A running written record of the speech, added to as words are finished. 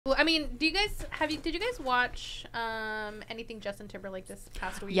Well, I mean, did you guys watch anything Justin Timberlake this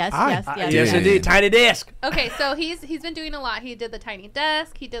past week? Yes, yes, indeed. Tiny Desk. Okay, so he's been doing a lot. He did the Tiny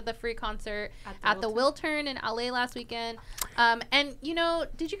Desk. He did the free concert at the Wiltern in LA last weekend. And you know,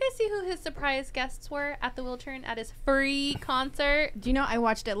 did you guys see who his surprise guests were at the Wiltern at his free concert? Do you know I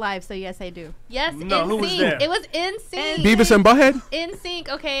watched it live? So yes, I do. Yes, no, who was there? It was NSYNC. Beavis and Butthead. NSYNC.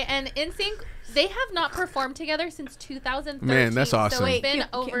 Okay, and NSYNC. They have not performed together since 2013. Man, that's awesome. So Wait, it's been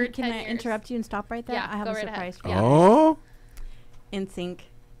over 10 can I years. interrupt you and stop right there? Yeah, I have go a right surprise for ahead. you. Oh. NSYNC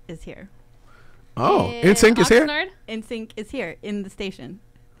is here. Oh, In NSYNC is here? Oxnard? NSYNC is here in the station.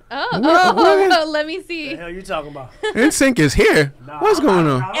 Oh, let me see. What the hell are you talking about? NSYNC is here. What's going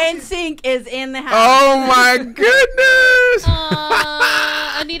on? NSYNC is in the house. Oh my goodness!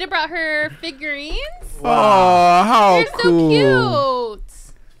 Anita brought her figurines. Oh, how They're cool! so cute.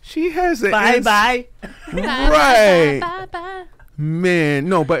 She has it. Bye. Right. Bye, bye. Man,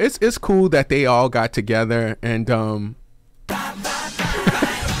 no, but it's cool that they all got together and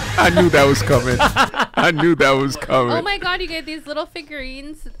I knew that was coming. I knew that was coming. Oh my God, you get these little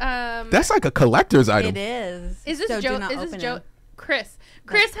figurines. That's like a collector's item. It is. Is this So do Joe? not Is this open Joe? it. Chris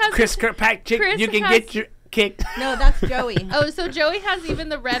has. Chris Kirkpatrick, chick, Chris you can has- get your kick. No, that's Joey. Oh, so Joey has even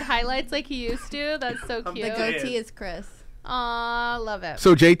the red highlights like he used to. That's so The cute. goatee is Chris. Aw, love it.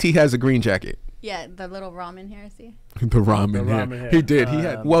 So JT has a green jacket. Yeah, the little ramen here. See. The ramen, The ramen here. here. He did. He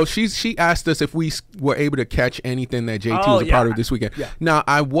had. Well, she asked us if we were able to catch anything that JT Oh, was a part of this weekend. Yeah. Now,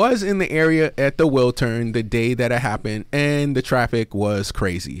 I was in the area at the Wiltern the day that it happened, and the traffic was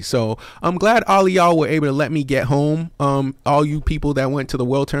crazy. So I'm glad all of y'all were able to let me get home. All you people that went to the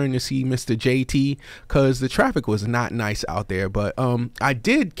Wiltern to see Mr. JT, because the traffic was not nice out there. But I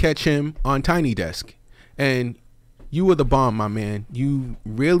did catch him on Tiny Desk, and you were the bomb, my man. You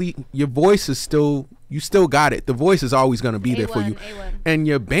really, your voice is still, you still got it. The voice is always going to be there for you. A1. And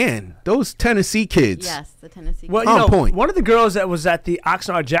your band, those Tennessee kids. Yes, the Tennessee. Well, On you know, point. one of the girls that was at the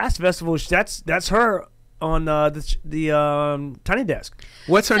Oxnard Jazz Festival, that's her on the Tiny Desk.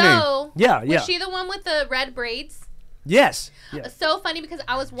 What's her name? So, Yeah. was she the one with the red braids? Yes. Yeah. So funny because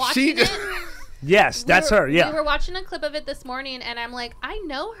I was watching it. Yes, that's her. Yeah. We were watching a clip of it this morning, and I'm like, I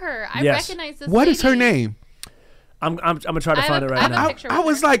know her. I Yes. recognize this. What is her lady. name? I'm gonna try to I have find a- it I right have a now. picture I with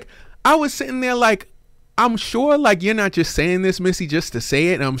was her. like, I was sitting there like, I'm sure like you're not just saying this, Missy, just to say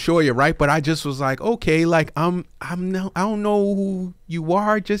it. And I'm sure you're right, but I just was like, okay, like I don't know who you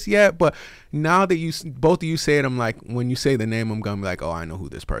are just yet, but now that you both of you say it, I'm like, when you say the name, I'm gonna be like, oh, I know who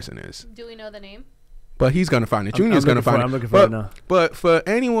this person is. Do we know the name? But he's gonna find it. I'm Junior's gonna looking for find it. it. I'm looking for it now. But for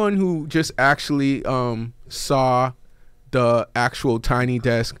anyone who just actually saw the actual Tiny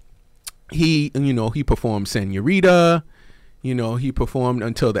Desk, he performed Senorita. He performed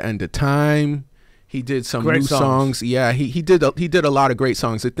Until the End of Time. He did some Great new songs. Yeah, he did a lot of great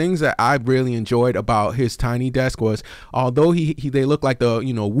songs. The things that I really enjoyed about his Tiny Desk was, although they look like the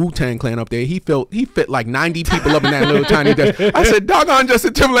Wu-Tang Clan up there, he fit like 90 people up in that little tiny desk. I said, doggone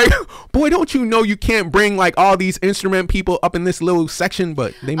Justin Timberlake, boy, don't you know you can't bring like all these instrument people up in this little section?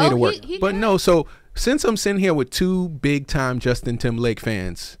 But they made it work. But no, so since I'm sitting here with two big time Justin Timberlake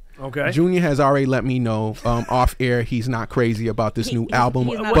fans. Okay. Junior has already let me know off air he's not crazy about this new album.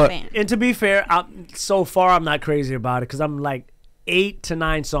 He's not but a fan. And to be fair, so far I'm not crazy about it because I'm like 8 to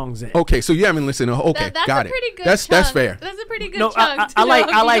 9 songs in. okay, so you haven't listened to That's got a it. pretty good That's chunk. fair. That's a pretty good No, chunk. I like- to know I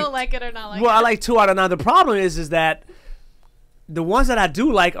if like- you don't like it or not like Well, it. I like 2 out of 9. The problem is that the ones that I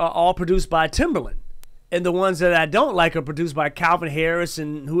do like are all produced by Timbaland. And the ones that I don't like are produced by Calvin Harris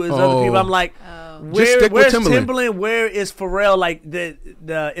and who is other people. I'm like, Just stick with where's Timbaland. Timbaland? Where is Pharrell? Like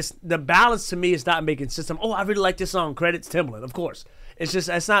the balance to me is not making sense. Oh, I really like this song. Credits Timbaland, of course.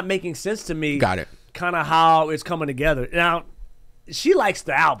 It's not making sense to me. Got it. Kind of how it's coming together. Now, she likes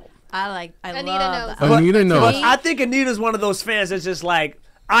the album. I Anita love knows. that. Anita knows. But I think Anita's one of those fans that's just like,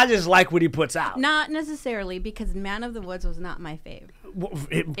 I just like what he puts out. Not necessarily, because Man of the Woods was not my fave.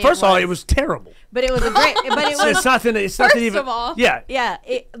 First of all, it was terrible. But it was a great. But it was. It's nothing. It's First nothing even. of all. Yeah. Yeah,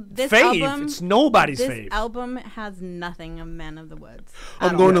 this Fave. album. It's nobody's this fave. album has nothing of Man of the Woods.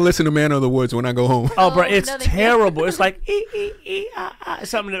 I'm going to listen to Man of the Woods when I go home. Oh, bro, it's no, they can't. terrible. It's like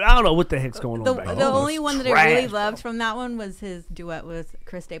something. That, I don't know what the heck's going on. back The there. only It's one that I really trash, loved bro. from that one was his duet with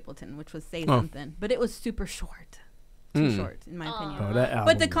Chris Stapleton, which was Say Something. But it was super short. Too short, in my opinion. Oh, that album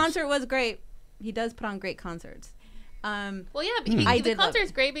But the was- concert was great. He does put on great concerts. Well, yeah, I the did love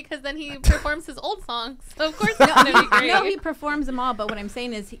concert's great because then he performs his old songs. So, of course, it's going to be great. No, he performs them all. But what I'm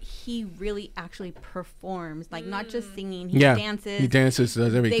saying is he really actually performs, like not just singing. He dances. He dances,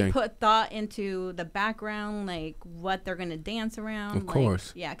 does everything. They put thought into the background, like what they're gonna dance around. Of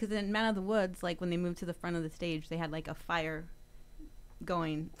course. Yeah, because in Man of the Woods, like when they moved to the front of the stage, they had like a fire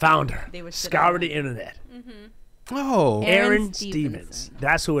going. Founder. They would sit Scour on the it. internet. Oh, Aaron Stevens.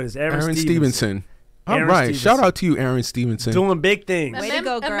 That's who it is. Aaron Stevenson. All Aaron right, Stevenson. shout out to you, Aaron Stevenson. Doing big things. Way to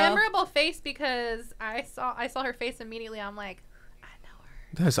go, A girl. memorable face because I saw her face immediately. I'm like, I know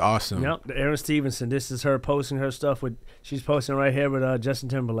her. That's awesome. Yep, Aaron Stevenson. This is her posting her stuff with. She's posting right here with Justin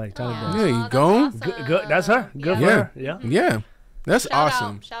Timberlake. Tiny Aw, Desk. There you that's go. awesome. Good. That's her. Good for Yeah. her. Yeah. Yeah, that's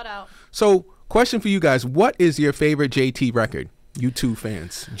awesome. Shout out. So, question for you guys: what is your favorite JT record? You two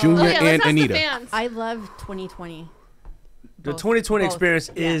fans, Junior let's and ask the Anita. fans. I love 2020. The Both. 2020 Both. experience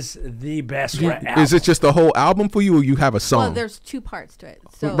Yeah. is the best. You- rap album. is it just the whole album for you, or you have a Well, song? there's 2 parts to it.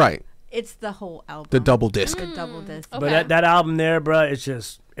 So Right. It's the whole album. The double disc. The double disc. Okay. But that album there, bro,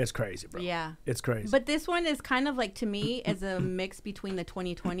 it's crazy, bro. Yeah. It's crazy. But this one is kind of like, to me, is a mix between the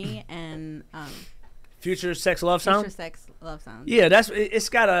 2020 and FutureSex Love Sound. FutureSex LoveSounds. Yeah, it's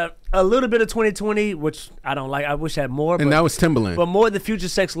got a little bit of 2020, which I don't like. I wish I had more. And that was Timbaland. But more the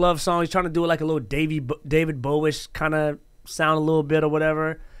FutureSex Love song. He's trying to do like a little David Bowie-ish kind of sound a little bit or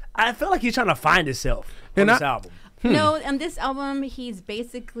whatever. I feel like he's trying to find himself on this album. No, on this album, he's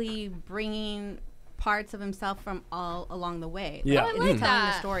basically bringing parts of himself from all along the way. Yeah. Oh, I like Telling the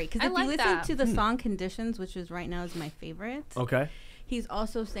that. story. Because I if like you listen that. to the song Conditions, which is right now is my favorite, Okay. he's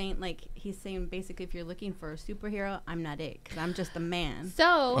also saying, like, basically, if you're looking for a superhero, I'm not it, because I'm just a man.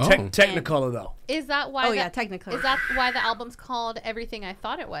 So Oh. Technicolor though. is that why? Oh, yeah, technically. Is that why the album's called Everything I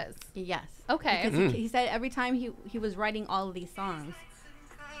Thought It Was? Yes. Okay. Because he said every time he was writing all of these songs.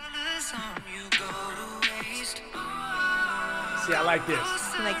 See, I like this.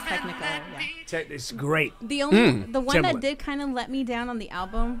 He likes Technicolor, yeah. It's great. The one Timbaland. that did kind of let me down on the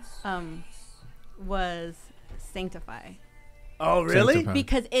album was Sanctify. Oh, really? Sanctify.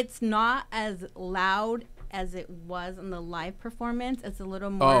 Because it's not as loud as it was in the live performance. It's a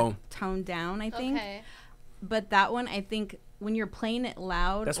little more toned down, I think. Okay. But that one, I think, when you're playing it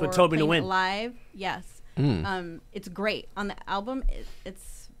loud That's or what told me to playing it win. live, yes, it's great. On the album,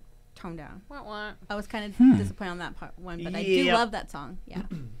 it's toned down. Wah, wah. I was kind of disappointed on that part one, but I do Yeah. love that song. Yeah.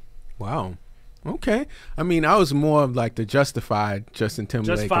 Wow. Okay. I mean, I was more of like the Justified Justin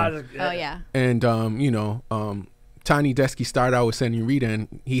Timberlake. Just Oh yeah. And Tiny Desky started out with Senorita,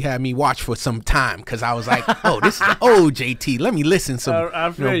 and he had me watch for some time because I was like, "Oh, this is the old JT. Let me listen some."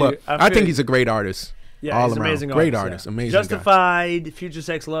 I feel but you. I think he's a great artist. Yeah, all he's an around. amazing Great artist. artist. Amazing. Justified,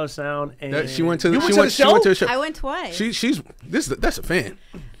 FutureSex Love Sound, and Guy. She went to You the went she to the show. went to the show. I went twice. That's a fan.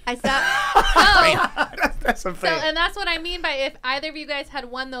 I sat. That's a So, fan. and that's what I mean by if either of you guys had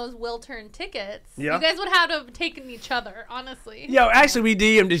won those Will Turn tickets, Yeah. you guys would have to have taken each other, honestly. Yo, actually, we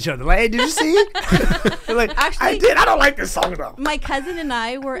DM'd each other. Like, hey, did you see it? We're like, Actually- I did. I don't like this song though. My cousin and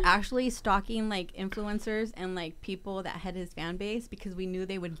I were actually stalking like influencers and like people that had his fan base because we knew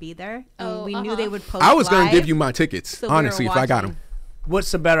they would be there. And Oh, we knew they would post. I was gonna live, give you my tickets, so we were honestly, if I got watching them.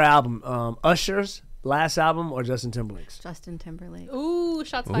 What's the better album, Usher's last album or Justin Timberlake's? Justin Timberlake. Ooh,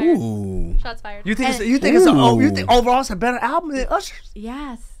 shots fired. Ooh. Shots fired. You think And- you think overall it's a better album than Usher's?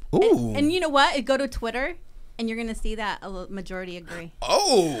 Yes. Ooh. And you know what? Go to Twitter, and you're gonna see that majority agree.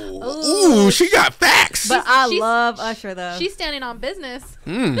 Oh. Ooh, she got facts. But I she's- love Usher though. She's standing on business.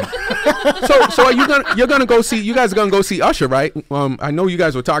 So are you're gonna go see? You guys are gonna go see Usher, right? I know you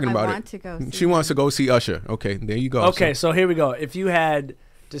guys were talking I about want it. to go. See She wants to go see Usher. Okay, there you go. Okay, so here we go. If you had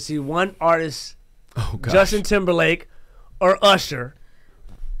to see one artist, Oh gosh. Justin Timberlake or Usher,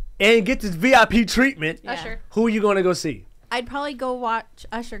 and get this VIP treatment, Yeah. Usher. who are you going to go see? I'd probably go watch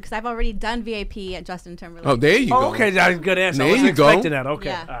Usher because I've already done VIP at Justin Timberlake. Oh, there you go. Oh, okay, that's a good answer. There I wasn't you go. expecting that. Okay,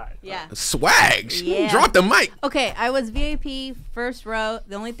 Yeah. all right. Yeah. Swag. Yeah. Drop the mic. Okay, I was VIP first row.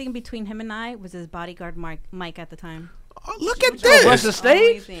 The only thing between him and I was his bodyguard, Mike, at the time. Oh, look at What's this. the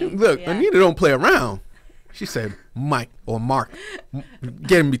stage? Only thing, Look, yeah. Anita don't play around. She said, Mike or Mark,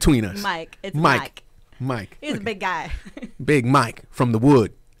 get in between us. Mike. It's Mike. Mike. Mike. He's a big guy. Big Mike from the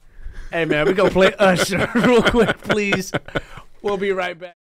wood. Hey, man, we're going to play Usher real quick, please. We'll be right back.